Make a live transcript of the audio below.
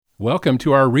Welcome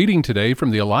to our reading today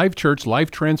from the Alive Church Life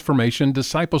Transformation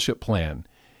Discipleship Plan.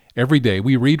 Every day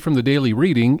we read from the daily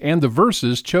reading and the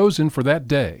verses chosen for that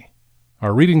day.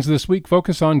 Our readings this week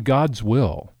focus on God's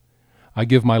will. I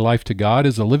give my life to God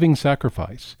as a living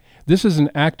sacrifice. This is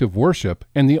an act of worship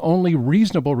and the only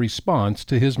reasonable response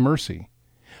to His mercy.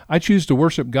 I choose to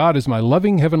worship God as my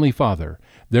loving Heavenly Father.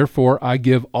 Therefore, I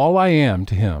give all I am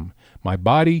to Him, my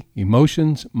body,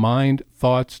 emotions, mind,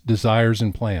 thoughts, desires,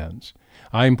 and plans.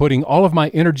 I am putting all of my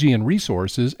energy and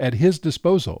resources at His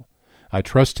disposal. I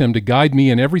trust Him to guide me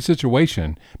in every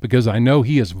situation because I know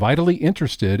He is vitally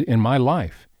interested in my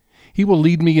life. He will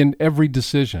lead me in every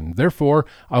decision. Therefore,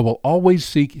 I will always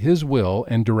seek His will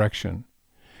and direction.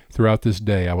 Throughout this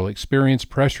day, I will experience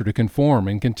pressure to conform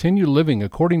and continue living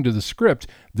according to the script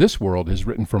this world has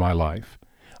written for my life.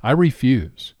 I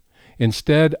refuse.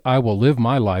 Instead, I will live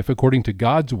my life according to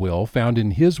God's will found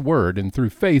in His Word and through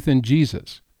faith in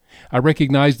Jesus. I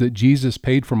recognize that Jesus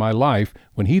paid for my life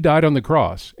when He died on the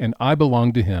cross, and I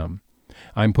belong to Him.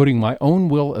 I'm putting my own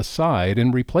will aside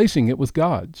and replacing it with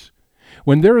God's.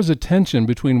 When there is a tension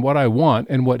between what I want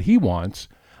and what He wants,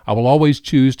 I will always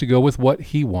choose to go with what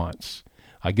He wants.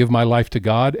 I give my life to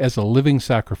God as a living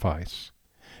sacrifice.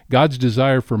 God's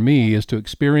desire for me is to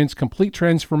experience complete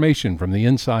transformation from the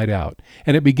inside out,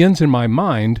 and it begins in my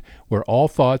mind where all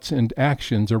thoughts and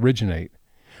actions originate.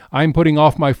 I am putting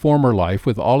off my former life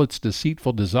with all its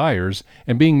deceitful desires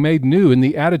and being made new in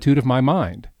the attitude of my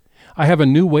mind. I have a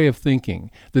new way of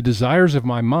thinking. The desires of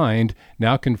my mind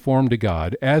now conform to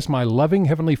God as my loving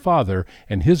Heavenly Father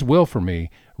and His will for me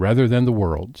rather than the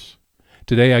world's.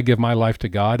 Today I give my life to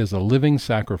God as a living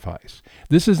sacrifice.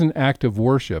 This is an act of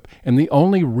worship and the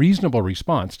only reasonable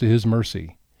response to His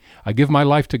mercy. I give my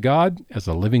life to God as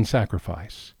a living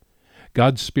sacrifice.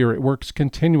 God's Spirit works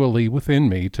continually within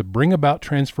me to bring about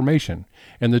transformation,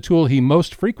 and the tool He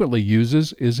most frequently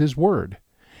uses is His Word.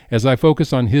 As I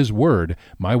focus on His Word,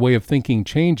 my way of thinking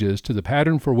changes to the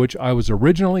pattern for which I was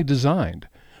originally designed.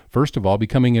 First of all,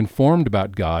 becoming informed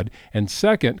about God, and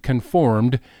second,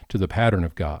 conformed to the pattern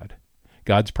of God.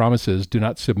 God's promises do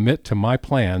not submit to my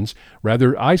plans,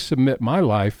 rather I submit my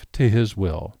life to His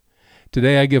will.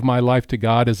 Today I give my life to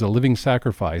God as a living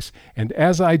sacrifice, and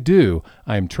as I do,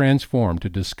 I am transformed to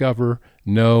discover,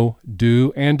 know,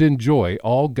 do, and enjoy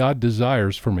all God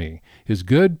desires for me, His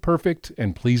good, perfect,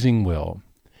 and pleasing will.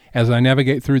 As I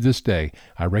navigate through this day,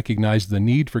 I recognize the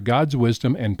need for God's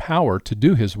wisdom and power to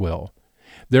do His will.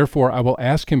 Therefore, I will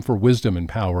ask Him for wisdom and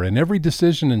power in every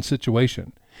decision and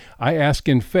situation. I ask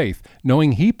in faith,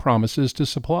 knowing He promises to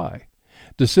supply.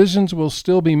 Decisions will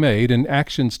still be made and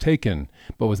actions taken,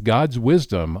 but with God's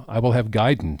wisdom, I will have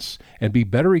guidance and be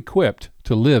better equipped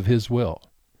to live His will.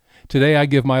 Today I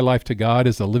give my life to God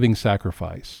as a living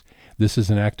sacrifice. This is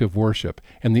an act of worship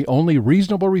and the only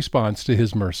reasonable response to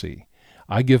His mercy.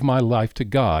 I give my life to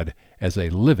God as a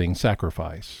living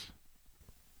sacrifice.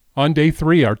 On day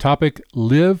 3, our topic,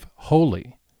 Live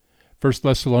Holy. 1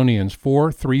 Thessalonians 4,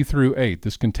 3-8.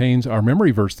 This contains our memory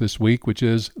verse this week, which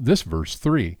is this verse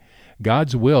 3.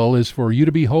 God's will is for you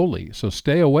to be holy, so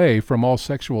stay away from all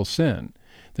sexual sin.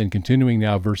 Then continuing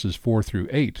now verses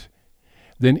 4-8.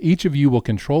 Then each of you will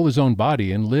control his own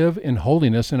body and live in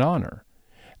holiness and honor,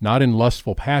 not in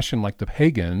lustful passion like the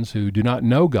pagans who do not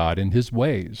know God and His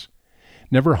ways.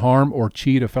 Never harm or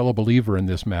cheat a fellow believer in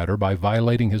this matter by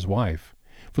violating his wife.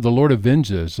 For the Lord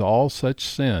avenges all such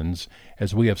sins,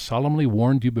 as we have solemnly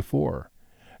warned you before.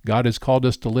 God has called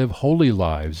us to live holy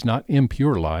lives, not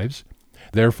impure lives.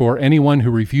 Therefore, anyone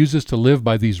who refuses to live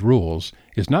by these rules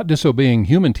is not disobeying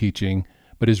human teaching,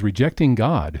 but is rejecting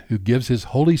God, who gives His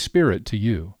Holy Spirit to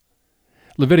you.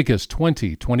 Leviticus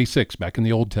 20:26, back in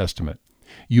the Old Testament.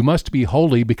 You must be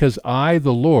holy because I,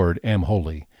 the Lord, am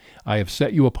holy. I have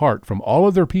set you apart from all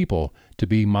other people to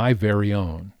be my very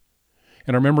own.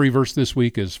 And our memory verse this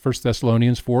week is 1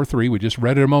 Thessalonians 4:3. We just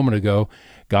read it a moment ago.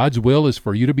 God's will is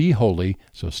for you to be holy,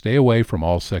 so stay away from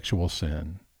all sexual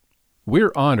sin.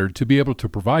 We're honored to be able to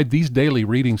provide these daily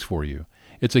readings for you.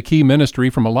 It's a key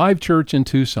ministry from Alive Church in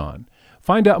Tucson.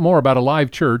 Find out more about Alive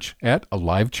Church at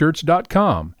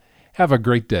alivechurch.com. Have a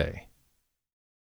great day.